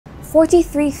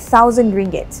43,000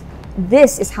 ringgit.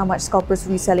 This is how much scalpers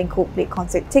reselling Coldplay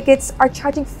concert tickets are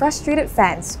charging frustrated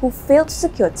fans who failed to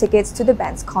secure tickets to the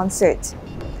band's concert.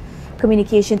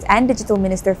 Communications and Digital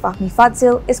Minister Fahmi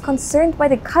Fadzil is concerned by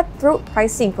the cutthroat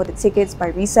pricing for the tickets by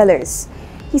resellers.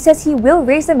 He says he will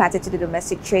raise the matter to the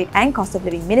Domestic Trade and Cost of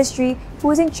Living Ministry,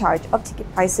 who is in charge of ticket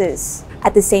prices.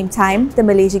 At the same time, the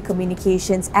Malaysian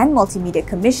Communications and Multimedia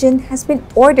Commission has been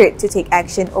ordered to take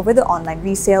action over the online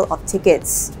resale of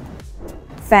tickets.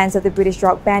 Fans of the British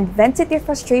rock band vented their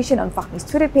frustration on Fahmi's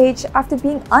Twitter page after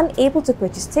being unable to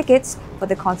purchase tickets for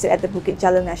the concert at the Bukit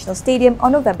Jalil National Stadium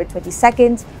on November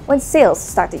 22nd, when sales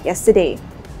started yesterday.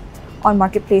 On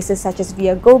marketplaces such as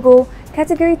Viagogo,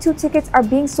 Category 2 tickets are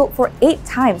being sold for 8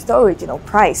 times the original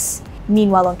price.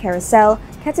 Meanwhile, on Carousel,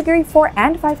 Category 4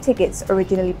 and 5 tickets,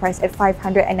 originally priced at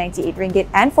 598 ringgit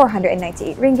and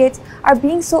 498 ringgit, are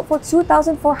being sold for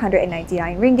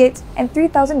 2,499 ringgit and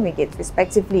 3,000 ringgit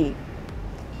respectively.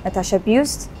 Natasha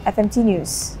Bust, FMT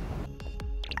News.